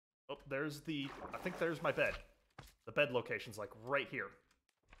Oh, there's the... I think there's my bed. The bed location's, like, right here.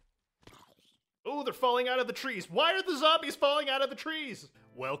 Oh, they're falling out of the trees. Why are the zombies falling out of the trees?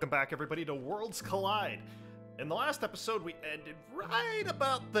 Welcome back, everybody, to Worlds Collide. In the last episode, we ended right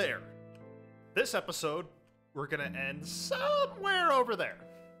about there. This episode, we're gonna end somewhere over there.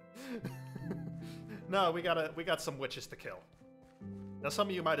 No, we got some witches to kill. Now, some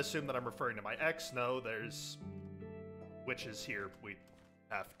of you might assume that I'm referring to my ex. No, there's witches here we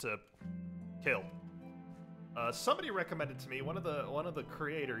have to kill. Somebody recommended to me, one of the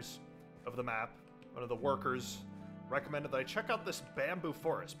creators of the map, one of the workers, recommended that I check out this bamboo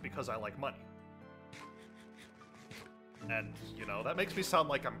forest because I like money. And, you know, that makes me sound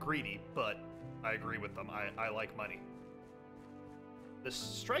like I'm greedy, but I agree with them. I like money. This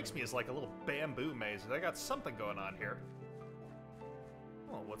strikes me as like a little bamboo maze. I got something going on here.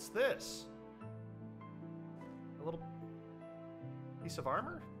 Oh, what's this? A little piece of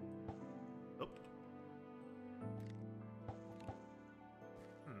armor? Oh.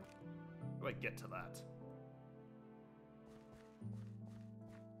 How do I get to that?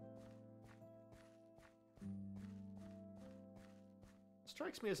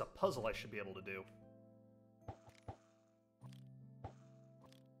 Strikes me as a puzzle I should be able to do.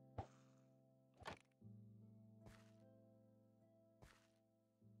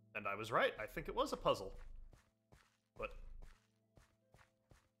 And I was right. I think it was a puzzle. But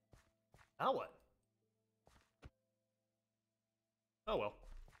now what? Oh well.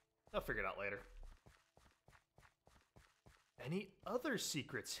 I'll figure it out later. Any other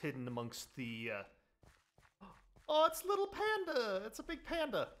secrets hidden amongst the, Oh, it's little panda! It's a big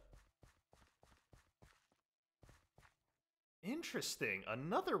panda! Interesting.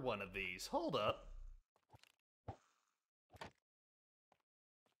 Another one of these. Hold up.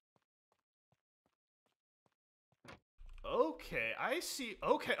 Okay, I see.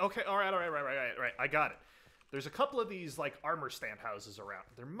 Okay, alright. I got it. There's a couple of these, like, armor stand houses around.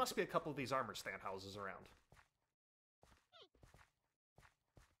 There must be a couple of these armor stand houses around.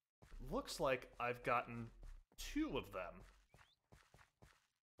 Looks like I've gotten 2 of them.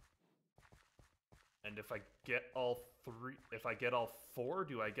 And if I get all 3, if I get all 4,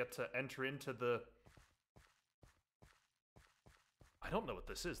 do I get to enter into the... I don't know what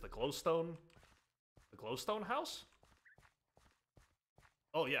this is. The glowstone house?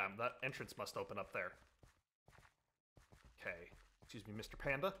 Oh yeah, that entrance must open up there. Okay. Excuse me, Mr.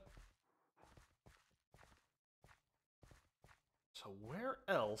 Panda. So where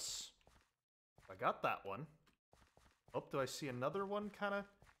else... I got that one. Oh, do I see another one, kind of?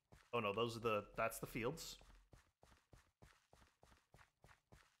 Oh no, those are that's the fields.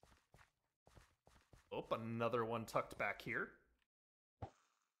 Oh, another one tucked back here.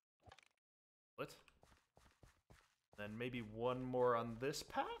 What? Then maybe one more on this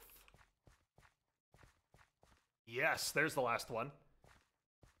path? Yes, there's the last one.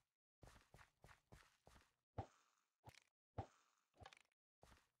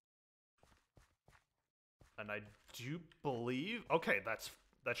 And I do believe... Okay, that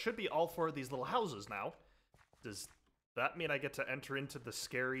should be all 4 of these little houses now. Does that mean I get to enter into the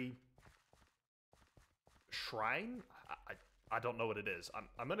scary shrine? I don't know what it is.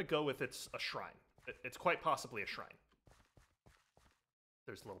 I'm gonna go with it's a shrine. It's quite possibly a shrine.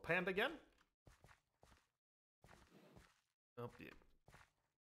 There's the little panda again. Oh, yeah.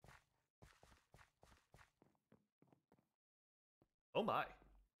 Oh my.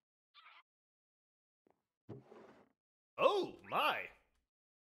 Oh my.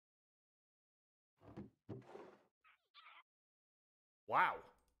 Wow.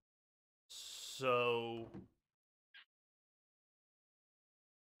 So...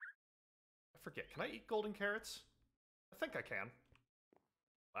 I forget. Can I eat golden carrots? I think I can.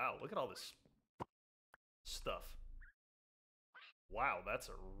 Wow, look at all this stuff. Wow, that's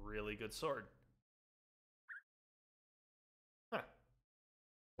a really good sword. Huh.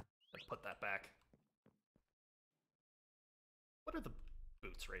 Let's put that back. What are the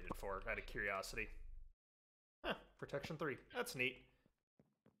boots rated for, out of curiosity? Huh, protection 3. That's neat.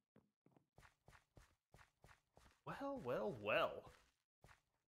 Well.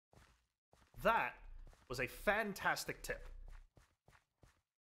 That was a fantastic tip.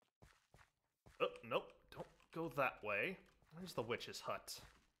 Oh, nope. Don't go that way. Where's the witch's hut?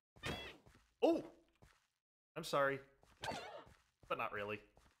 Oh! I'm sorry. But not really.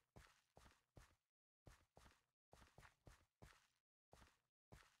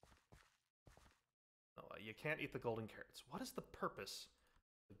 Oh, you can't eat the golden carrots. What is the purpose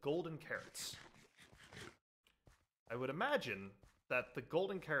of the golden carrots? I would imagine that the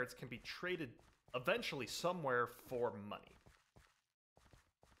golden carrots can be traded eventually somewhere for money.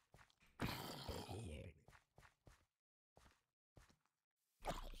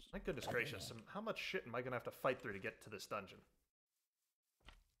 goodness gracious. How much shit am I gonna have to fight through to get to this dungeon?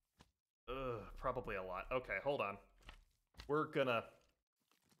 Ugh, probably a lot. Okay, hold on. We're gonna...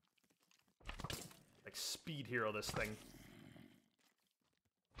 like, speed hero this thing.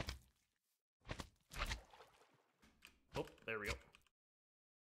 Oh, there we go.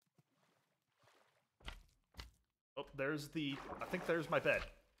 Oh, there's the... I think there's my bed.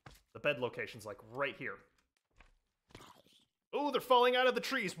 The bed location's, like, right here. Oh, they're falling out of the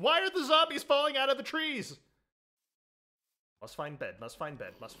trees! Why are the zombies falling out of the trees? Must find bed, must find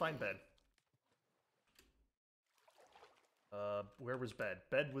bed, must find bed. Where was bed?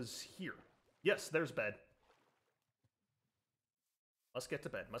 Bed was here. Yes, there's bed. Must get to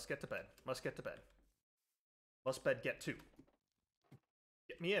bed, must get to bed, must get to bed. Must bed get to.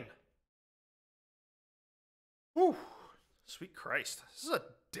 Get me in. Whew. Sweet Christ. This is a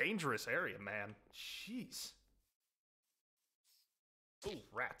dangerous area, man. Jeez. Ooh,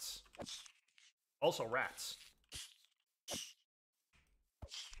 rats. Also rats.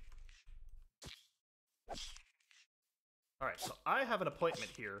 Alright, so I have an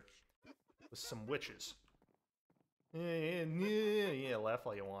appointment here with some witches. Yeah, laugh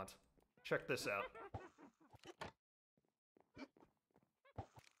all you want. Check this out.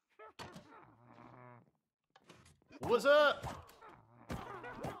 What's up?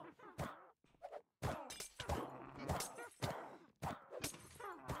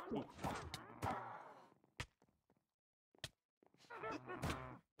 Ooh.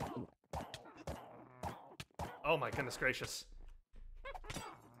 Oh my goodness gracious.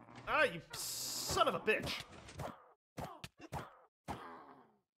 Ah, you son of a bitch.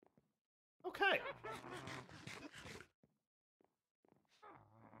 Okay.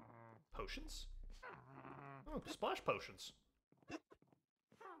 Potions? Oh, splash potions.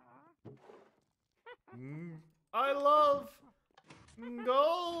 I love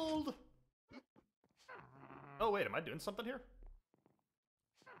gold. Oh, wait, am I doing something here?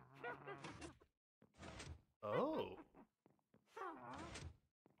 Oh.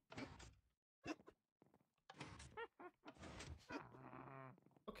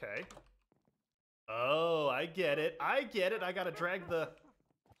 Okay. Oh, I get it. I get it. I gotta drag the...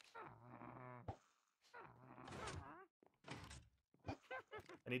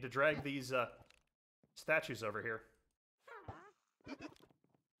 I need to drag these, statues over here.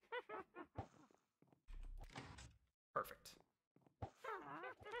 Perfect.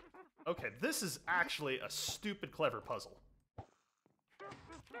 Okay, this is actually a stupid clever puzzle.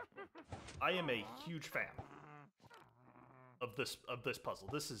 I am a huge fan of this puzzle.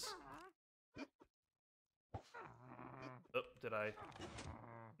 This is... Oh, did I...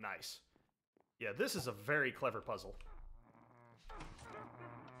 Nice. Yeah, this is a very clever puzzle.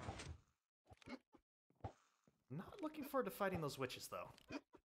 Not looking forward to fighting those witches, though.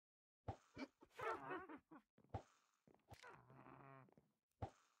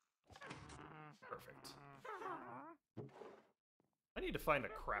 Perfect. I need to find a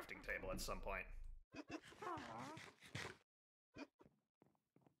crafting table at some point.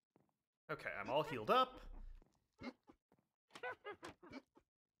 Okay, I'm all healed up.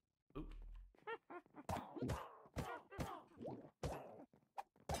 Ooh.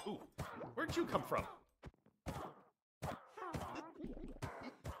 Ooh, where'd you come from?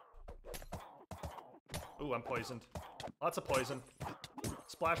 Ooh, I'm poisoned. Lots of poison.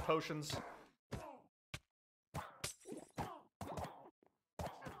 Splash potions.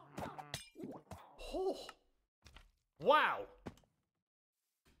 Oh! Wow!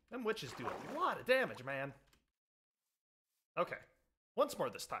 Them witches do a lot of damage, man. Okay. Once more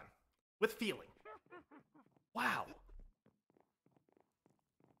this time. With feeling. Wow.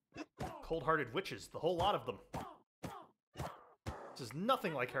 Cold-hearted witches, the whole lot of them. This is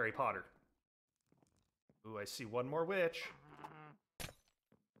nothing like Harry Potter. Ooh, I see one more witch.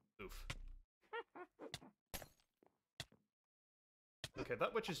 Oof. Okay,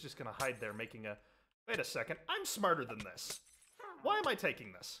 that witch is just gonna hide there making a... Wait a second, I'm smarter than this. Why am I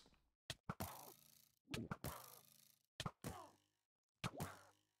taking this?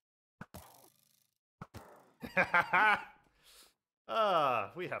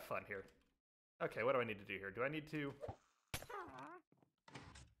 We have fun here. Okay, what do I need to do here? Do I need to...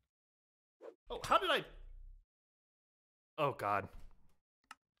 Oh, how did I... Oh, God.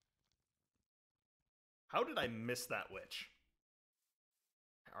 How did I miss that witch?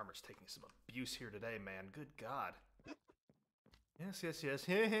 My armor's taking some abuse here today, man. Good God. Yes, yes, yes.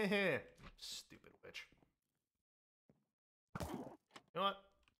 Stupid witch. You know what?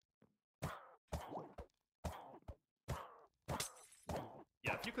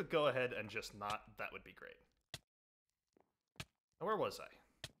 Yeah, if you could go ahead and just not, that would be great. Now, where was I?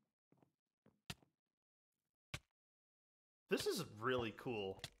 This is a really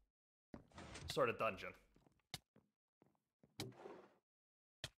cool sort of dungeon.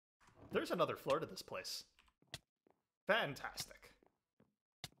 There's another floor to this place. Fantastic.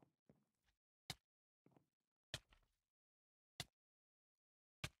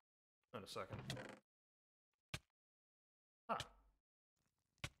 In a second. Huh.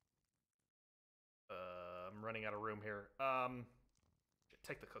 I'm running out of room here.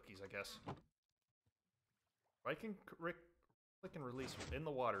 Take the cookies, I guess. I can click and release in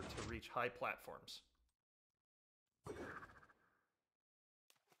the water to reach high platforms.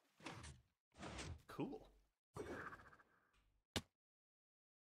 Cool.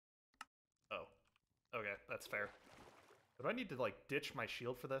 Oh. Okay, that's fair. Do I need to, like, ditch my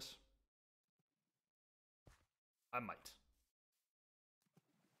shield for this? I might.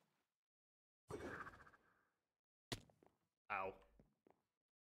 Ow.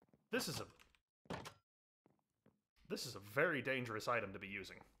 This is a very dangerous item to be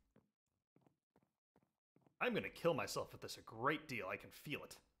using. I'm gonna kill myself with this a great deal. I can feel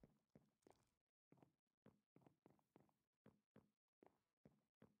it.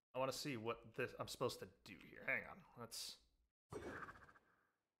 I want to see what I'm supposed to do here. Hang on. Let's...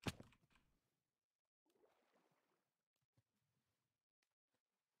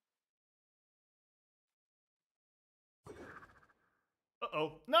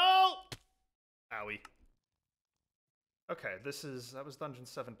 Uh-oh. No! Owie. Okay, that was Dungeon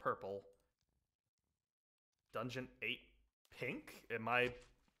 7 purple. Dungeon 8 pink? I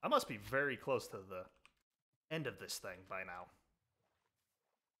must be very close to the end of this thing by now.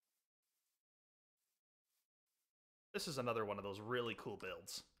 This is another one of those really cool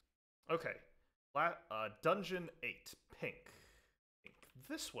builds. Okay. Dungeon 8 pink. Pink.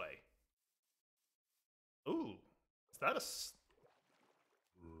 This way. Ooh. Is that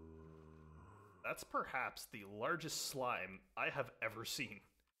That's perhaps the largest slime I have ever seen.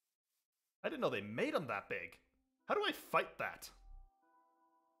 I didn't know they made them that big. How do I fight that?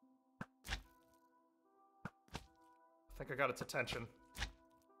 I think I got its attention.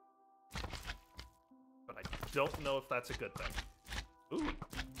 But I don't know if that's a good thing. Ooh,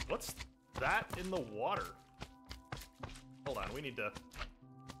 what's that in the water? Hold on, we need to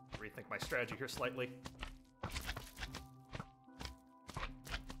rethink my strategy here slightly.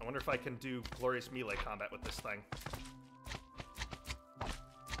 I wonder if I can do glorious melee combat with this thing.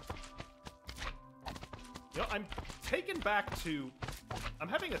 You know, I'm taken back to... I'm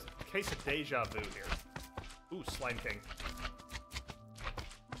having a case of deja vu here. Ooh, Slime King.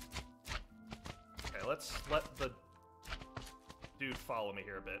 Okay, let's let the dude follow me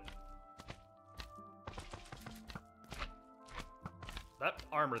here a bit. That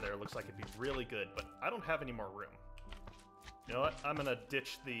armor there looks like it'd be really good, but I don't have any more room. You know what? I'm gonna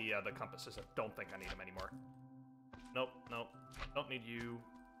ditch the compasses. I don't think I need them anymore. Nope, nope. Don't need you.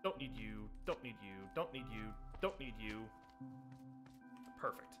 Don't need you. Don't need you. Don't need you. Don't need you.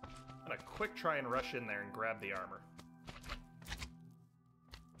 Perfect. I'm gonna quick try and rush in there and grab the armor.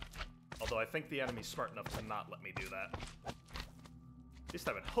 Although I think the enemy's smart enough to not let me do that. At least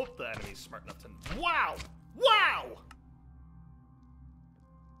I would hope the enemy's smart enough to... Wow! Wow!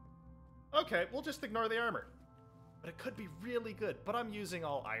 Okay, we'll just ignore the armor. But it could be really good. But I'm using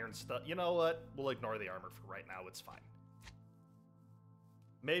all iron stuff. You know what? We'll ignore the armor for right now. It's fine.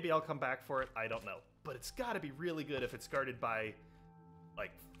 Maybe I'll come back for it. I don't know. But it's got to be really good if it's guarded by,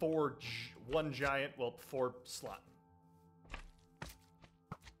 like, one giant, well, 4 slot.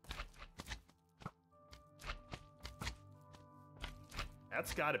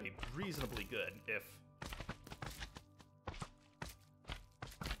 That's got to be reasonably good if...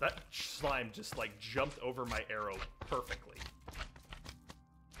 That slime just, like, jumped over my arrow perfectly.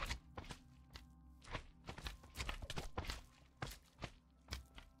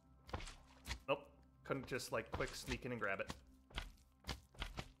 Nope. Couldn't just, like, quick sneak in and grab it.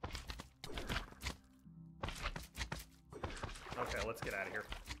 Okay, let's get out of here.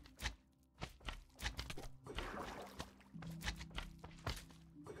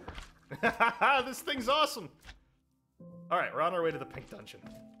 This thing's awesome! Alright, we're on our way to the pink dungeon.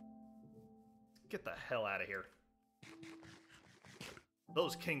 Get the hell out of here.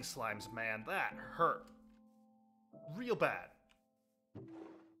 Those king slimes, man, that hurt. Real bad.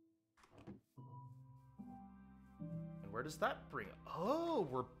 And where does that bring us? Oh,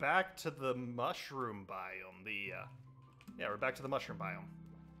 we're back to the mushroom biome. Yeah, we're back to the mushroom biome.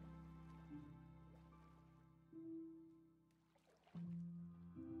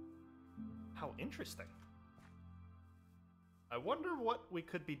 How interesting. I wonder what we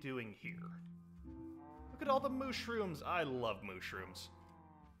could be doing here. Look at all the mushrooms. I love mushrooms.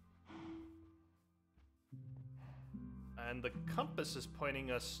 And the compass is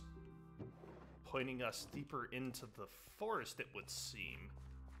pointing us deeper into the forest, it would seem.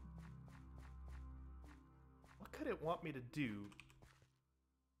 What could it want me to do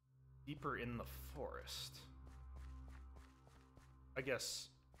deeper in the forest? I guess...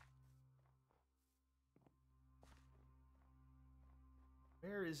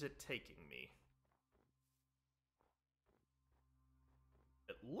 Where is it taking me?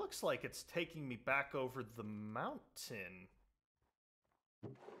 It looks like it's taking me back over the mountain.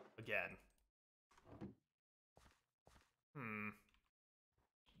 Again.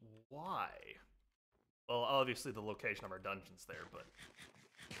 Why? Well, obviously the location of our dungeon's there, but...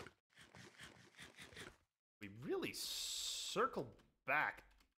 We really circled back.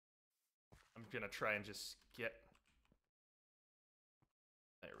 I'm gonna try and just get...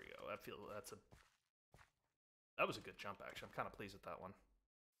 There we go. That was a good jump, actually. I'm kind of pleased with that one.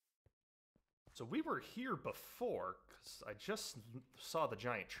 So we were here before, because I just saw the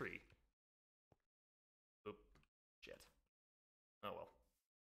giant tree. Oop. Shit. Oh well.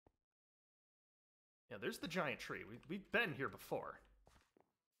 Yeah, there's the giant tree. We've been here before.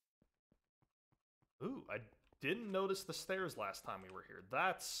 Ooh, I didn't notice the stairs last time we were here.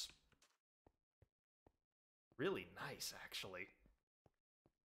 That's really nice, actually.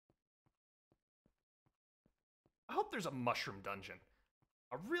 I hope there's a mushroom dungeon.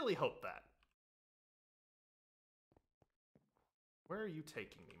 I really hope that. Where are you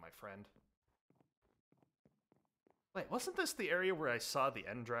taking me, my friend? Wait, wasn't this the area where I saw the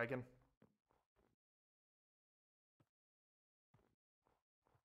end dragon?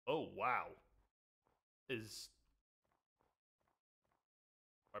 Oh, wow.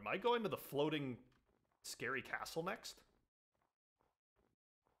 Am I going to the floating scary castle next?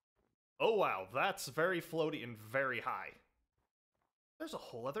 Oh wow, that's very floaty and very high. There's a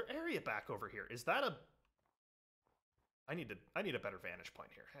whole other area back over here. Is that a... I need a better vantage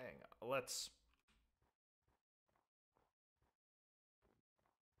point here. Hang on, let's...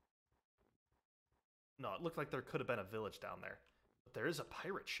 No, it looked like there could have been a village down there. But there is a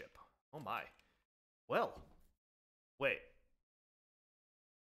pirate ship. Oh my. Well, wait.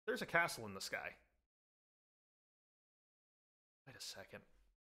 There's a castle in the sky. Wait a second.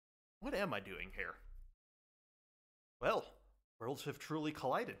 What am I doing here? Well, worlds have truly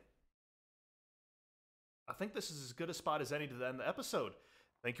collided. I think this is as good a spot as any to end the episode.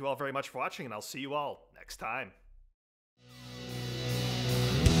 Thank you all very much for watching, and I'll see you all next time.